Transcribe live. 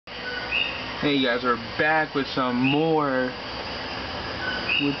Hey guys, we're back with some more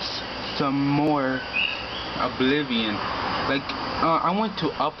Oblivion. I went to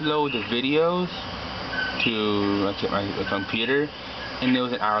upload the videos to my computer, and it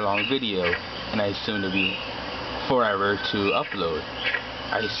was an hour-long video, and I assumed it'd be forever to upload.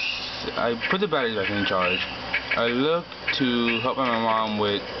 I put the batteries back in charge. I looked to help my mom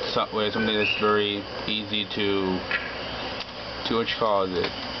with something that's very easy to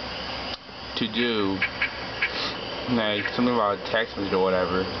do, like something about text message or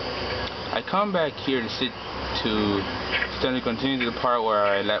whatever. I come back here to continue to the part where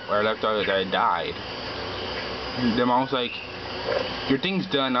I left off, that I died. And then mom was like, "Your thing's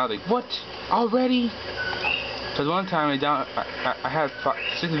done." I was like, "What? Already?" Because one time I had 5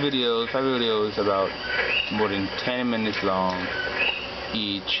 videos about more than 10 minutes long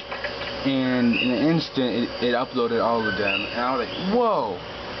each, and in an instant it uploaded all of them, and I was like, "Whoa!"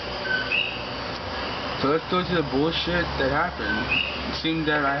 So let's go to the bullshit that happened. It seemed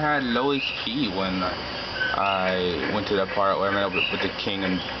that I had low HP when I went to that part where I met up with the king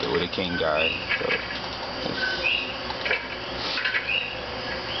and with the king guy. So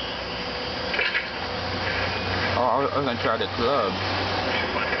I was gonna try the club.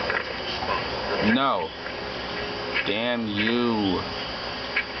 No. Damn you.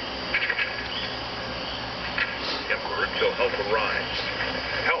 Emperor until help arrives.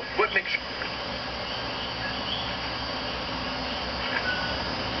 Help, what makes you...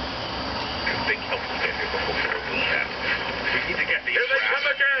 Think help will get here before the world will happen. We need to get these... Here they come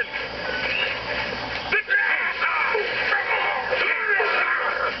again!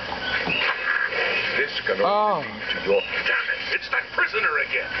 This can only lead to your... Damn it! It's that prisoner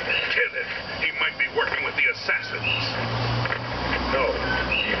again! Kill him! He might be working with the assassins. No,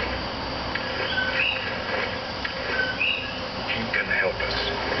 he can help us.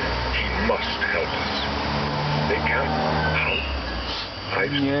 He must help us. They can. How?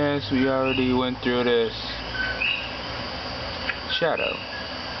 Yes, we already went through this. Shadow.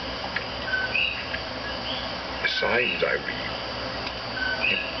 The signs I read.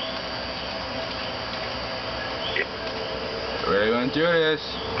 We already went through this.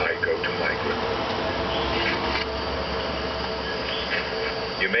 I go to my grave.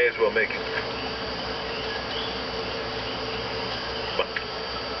 You may as well make it. But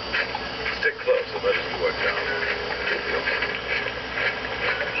stick close and let us work down.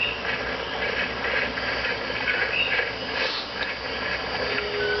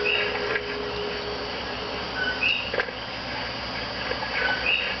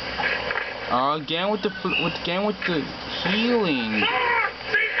 Again with the healing.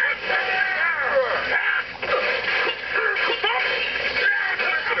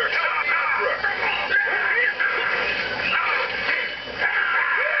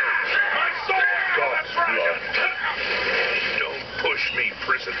 Don't push me,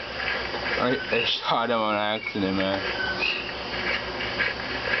 prisoner. I shot him on accident, man.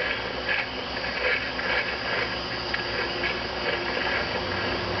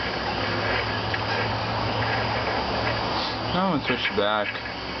 I'm gonna switch back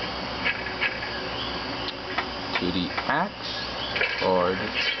to the axe, or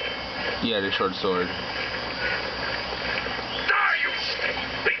the short sword. Die, you!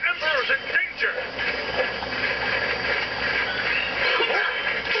 The Emperor's in danger!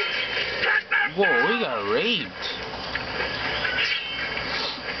 Whoa, we got raped.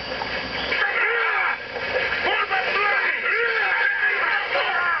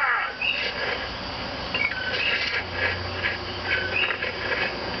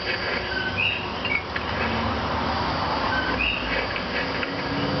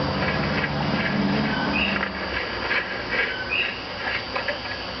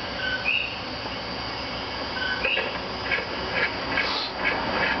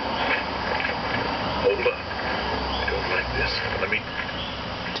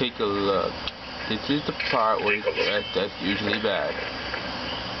 Take a look. This is the part where that's usually bad.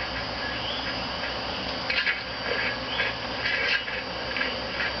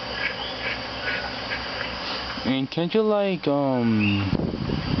 And can't you like dual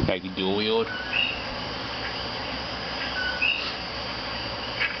wield?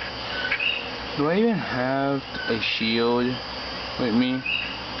 Do I even have a shield with me?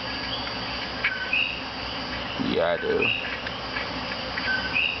 Yeah, I do.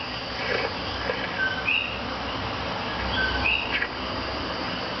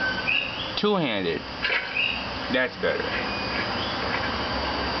 Two-handed. That's better.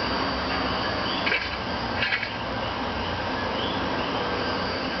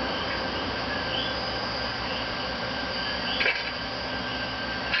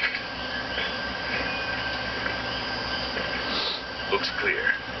 Looks clear.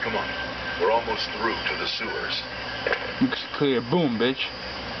 Come on. We're almost through to the sewers. Looks clear. Boom, bitch.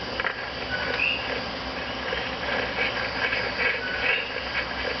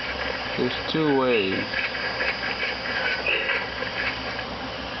 There's two ways.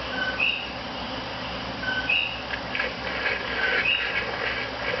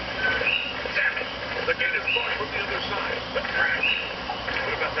 Damn it! The gate is blocked from the other side.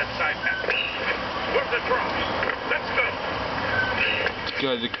 What about that side passage? Where's the drop? Let's go! This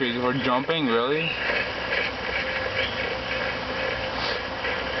guy's a crazy for jumping, really?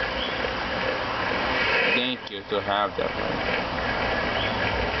 Thank you to have that one.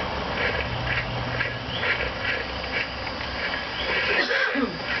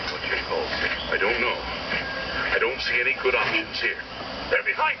 What you call it? I don't know. I don't see any good options here. They're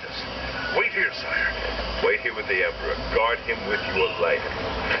behind us. Wait here, sire. Wait here with the Emperor. Guard him with your life.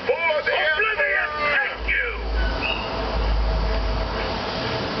 For the Oblivion! Thank you!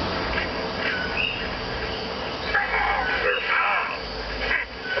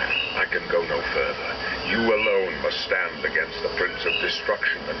 I can go no further. You alone must stand against the Prince of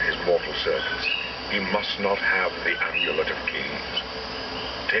Destruction and his mortal servants. He must not have the Amulet of Kings.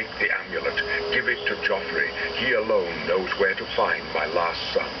 Take the amulet, give it to Joffrey. He alone knows where to find my last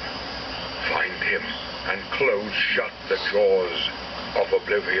son. Find him and close shut the jaws of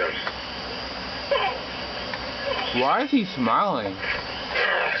Oblivion. Why is he smiling?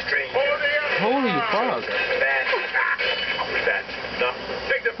 Stranger. Holy fuck. That's enough.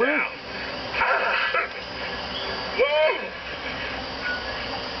 Take them Where? down. Whoa!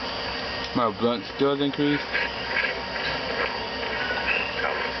 My blunt skills increased.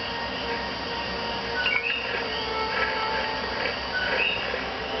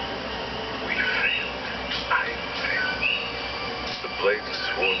 The blades are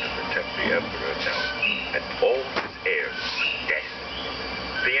sworn to protect the Emperor now, and all his heirs dead.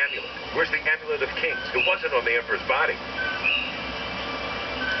 The amulet. Where's the Amulet of Kings? It wasn't on the Emperor's body.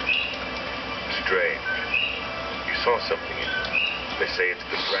 Strange. You saw something in it. They say it's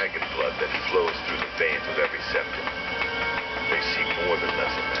the dragon blood that flows through the veins of every scepter. They see more than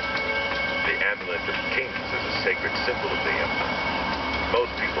less of that. The Amulet of Kings is a sacred symbol of the Emperor.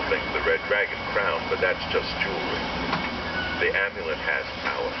 Most people think of the red dragon crown, but that's just jewelry. The amulet has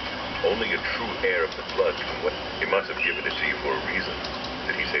power. Only a true heir of the blood can win. He must have given it to you for a reason.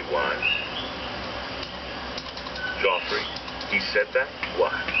 Did he say why? Joffrey, he said that?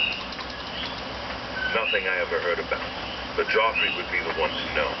 Why? Nothing I ever heard about. But Joffrey would be the one to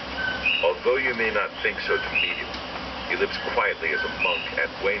know. Although you may not think so to meet him, he lives quietly as a monk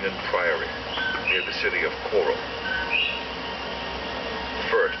at Waynon Priory, near the city of Coral.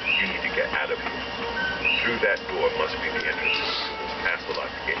 First, you need to get out of here. Through that door must be the entrance to the sewers, past the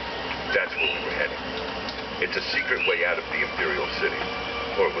locked gate. That's where we were heading. It's a secret way out of the Imperial City.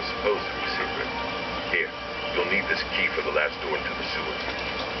 Or it was supposed to be secret. Here, you'll need this key for the last door into the sewers.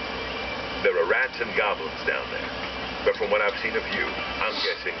 There are rats and goblins down there. But from what I've seen of you, I'm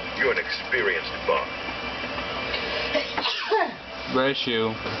guessing you're an experienced bard. Bless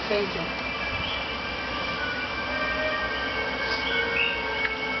you. Thank you.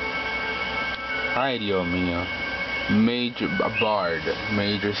 Ideo mio. Major bard.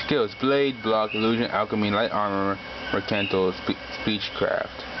 Major skills: blade, block, illusion, alchemy, light armor, mercantile, speechcraft.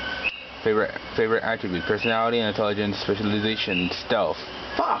 Favorite attribute: personality and intelligence, specialization, stealth.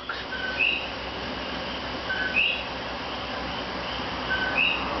 Fuck.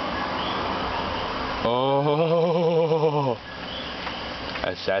 Oh.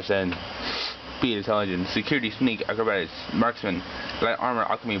 Assassin. Speed, intelligence, security, sneak, acrobatics, marksman, light armor,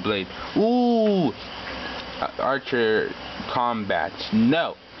 alchemy, blade. Ooh! Archer, combat.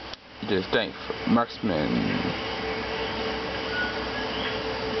 No! Just think. Marksman.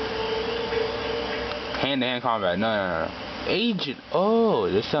 Hand-to-hand combat. No. Agent. Oh,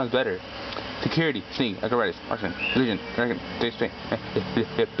 this sounds better. Security, sneak, acrobatics, marksman, illusion, dragon, take strength.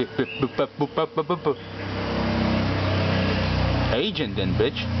 Agent then,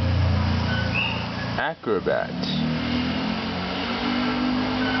 bitch. Acrobat.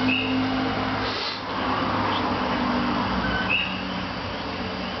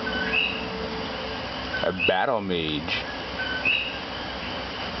 A battle mage.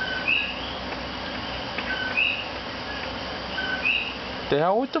 The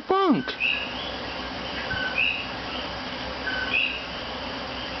hell with the funk?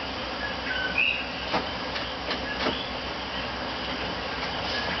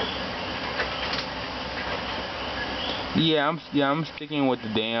 Yeah, I'm sticking with the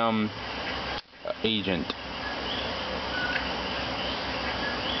damn agent.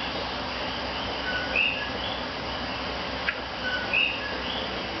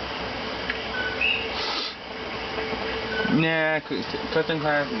 Nah, custom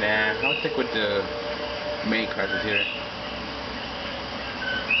class, nah. I'll stick with the main classes here.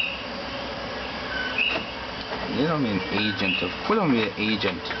 You don't mean agent. What do you mean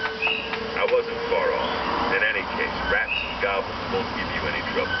agent? I wasn't far off. In any case, rats and goblins won't give you any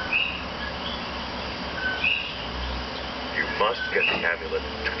trouble. You must get the amulet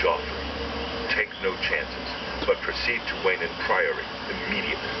to Joffrey. Take no chances, but proceed to Wayne and Priory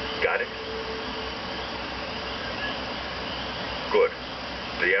immediately. Got it? Good.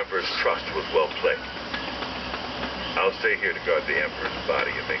 The Emperor's trust was well played. I'll stay here to guard the Emperor's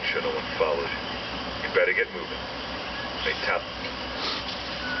body and make sure no one follows you. You better get moving.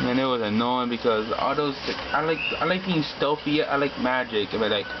 Man, it was annoying because all those I like being stealthy. I like magic, but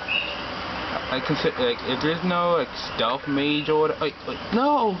like I consider like if there's no like stealth mage or like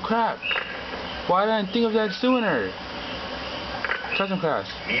no crap. Why didn't I think of that sooner? Custom class.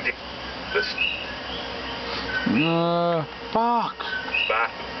 Need it. Listen. Fuck. Bye.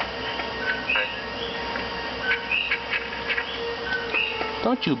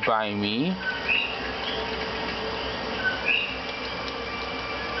 Don't you buy me?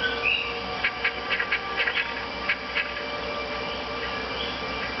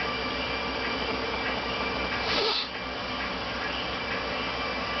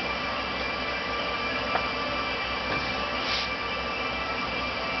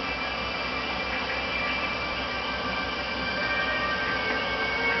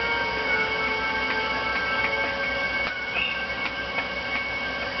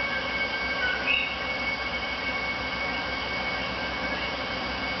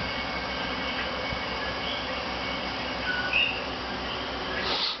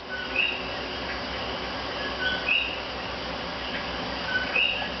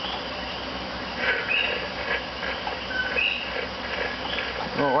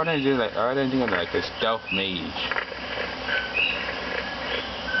 Well, why didn't I do like? I didn't think of like a stealth mage.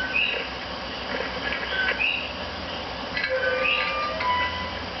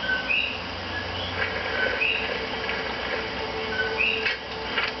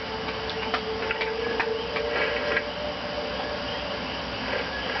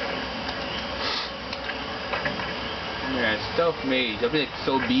 Yeah, stealth mage. I'll be like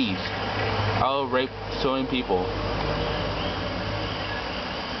so beast. I'll rape so many people.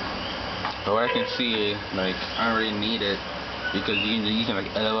 But what I can see, like, I don't really need it because you can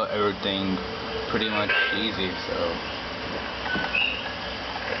like elevate everything pretty much easy. So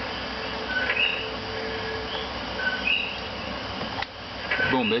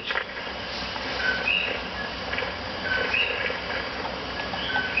boom, bitch.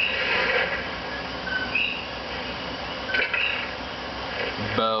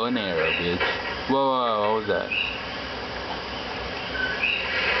 Bow and arrow, bitch. Whoa, what was that?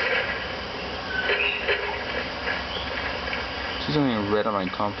 See something red on my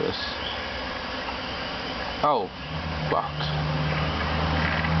compass. Oh, fuck.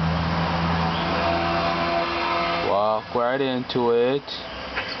 Walk right into it.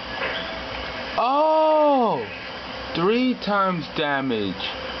 Oh! 3 times damage.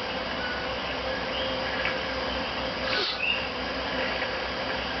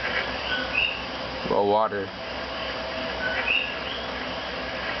 Well, water.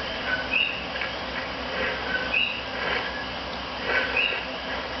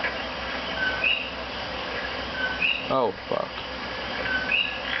 Oh, fuck.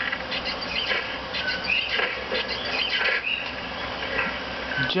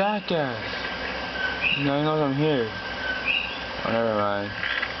 Jackass! No, he knows I'm here. Oh, never mind.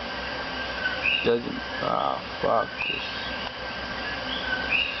 Doesn't. Ah, fuck this.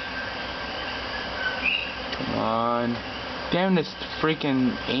 Come on. Damn, this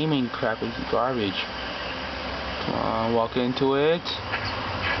freaking aiming crap is garbage. Come on, walk into it.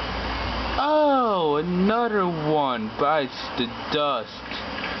 Oh, another one bites the dust.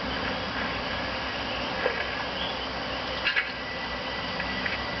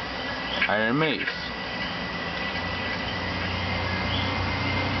 Iron Mace.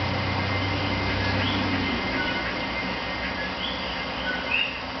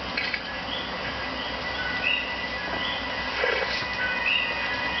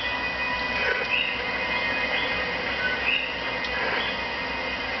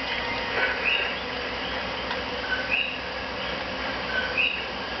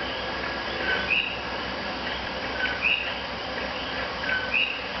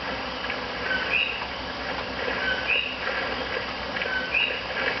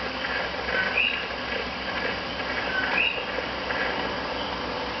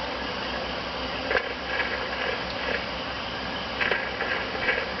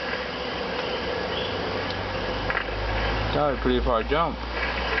 That was a pretty far jump.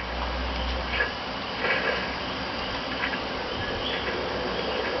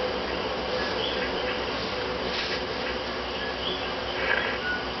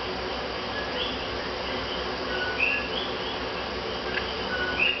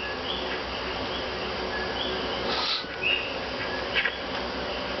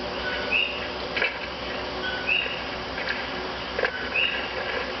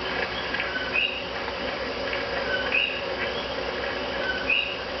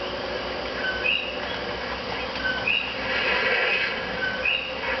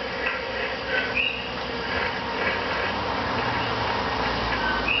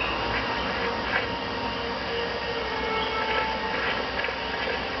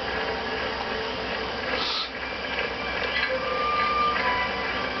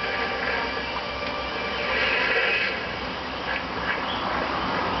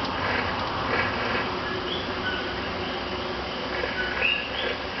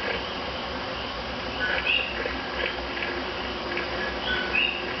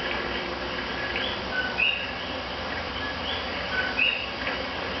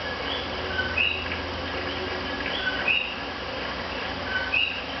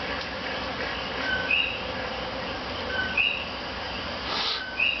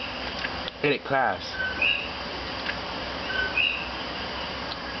 Edit class.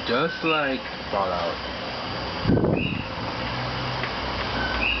 Just like Fallout.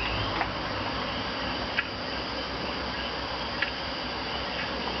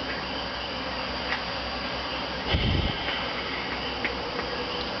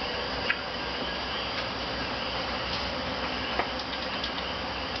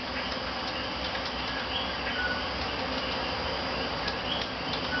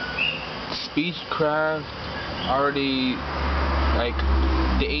 Speechcraft already, like,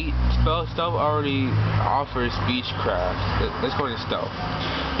 the 8 spell stuff already offers speechcraft. Let's go to stealth.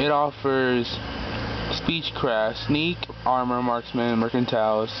 It offers speechcraft, sneak, armor, marksman,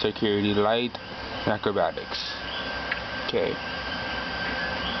 mercantile, security, light, and acrobatics. Okay.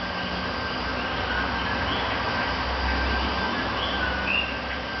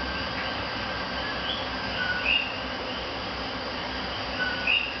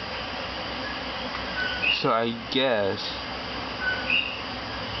 So I guess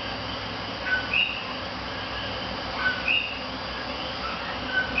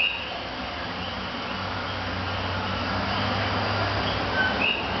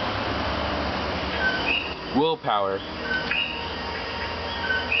willpower.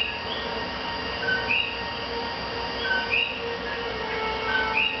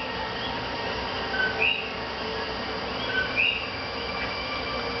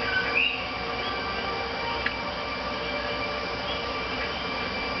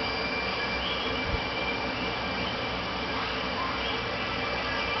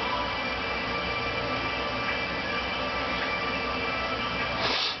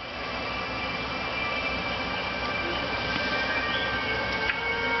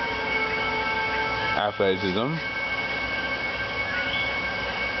 Athleticism.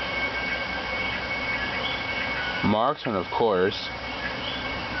 Marksman, of course.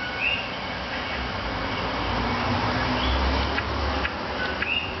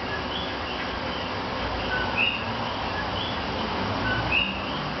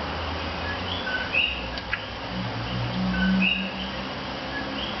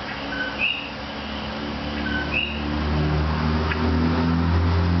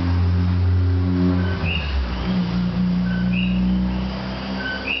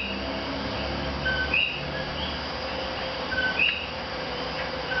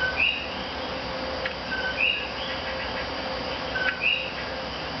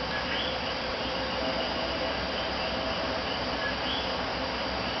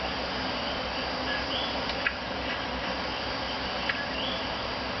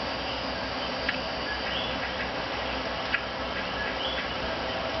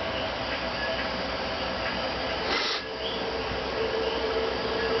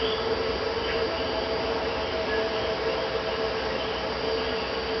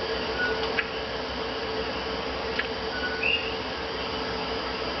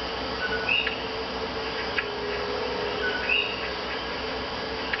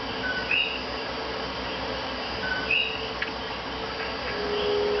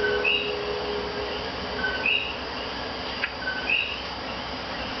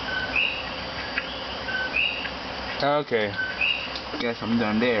 Okay, guess I'm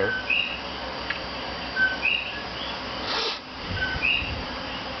done there.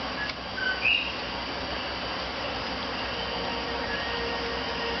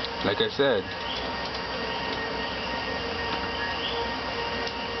 Like I said,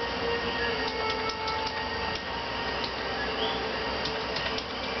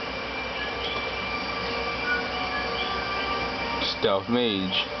 stealth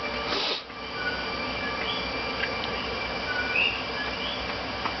mage.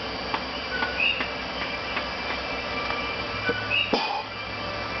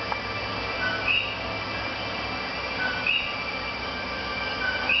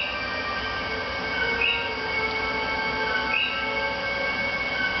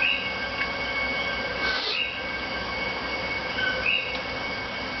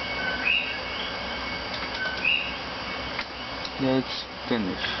 Let's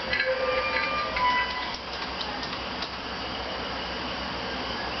finish.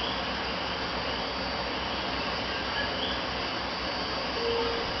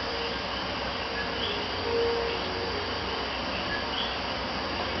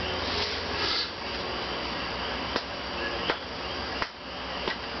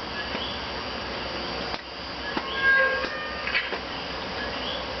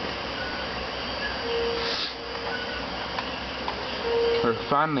 We're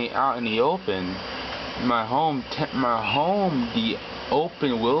finally out in the open. My home, the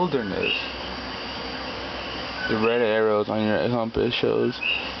open wilderness. The red arrows on your compass shows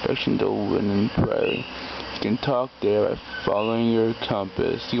direction to wind and prairie. You can talk there by following your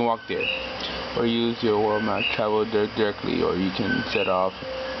compass. You can walk there, or use your world map, travel there directly, or you can set off.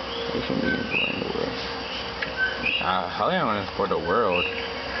 You can begin exploring the world. Hell yeah, I want to explore the world.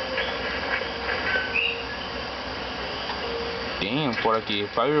 Damn, for like a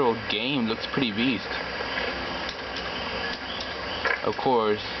 5-year-old game, looks pretty beast. Of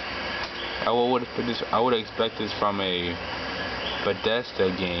course, I would expect this from a Bethesda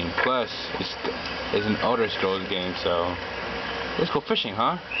game. Plus, it's an ElderScrolls game, so let's go fishing,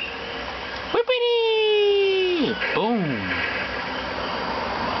 huh? Whippity! Boom!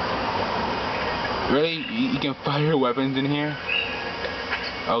 Really? You can fire weapons in here?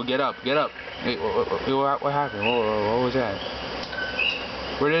 Oh, get up, get up! Wait, what happened? What was that?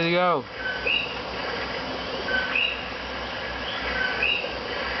 Where did he go?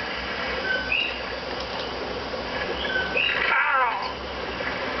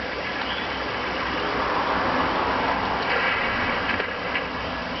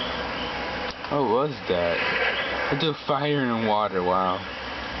 What was that? I do fire and water, wow.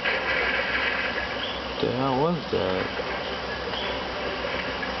 What the hell was that?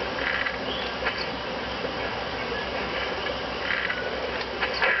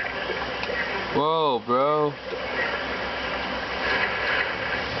 Whoa, bro.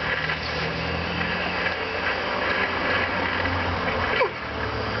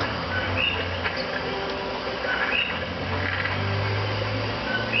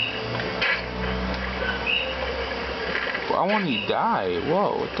 I want to die.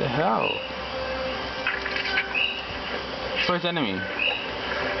 Whoa, what the hell? First enemy.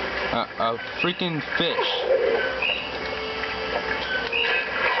 A freaking fish.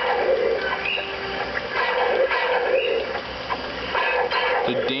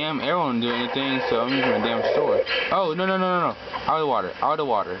 The damn arrow didn't do anything, so I'm using my damn sword. Oh, no. Out of the water, out of the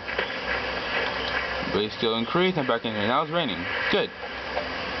water. But it's still increased, I'm back in here. Now it's raining. Good.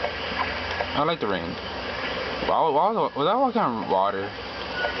 I like the rain. Was that what kind of water?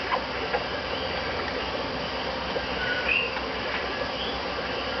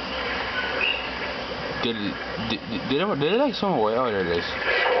 Did it like swim away? Oh, there it is.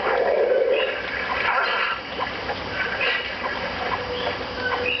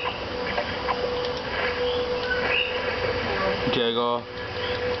 Okay, go.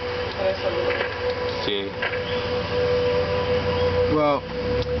 See. Well,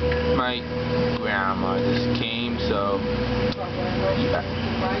 my grandma just came, so yeah.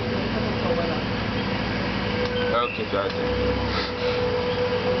 Okay, got it.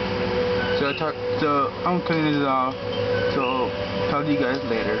 So I'm cleaning this off. So talk to you guys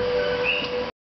later.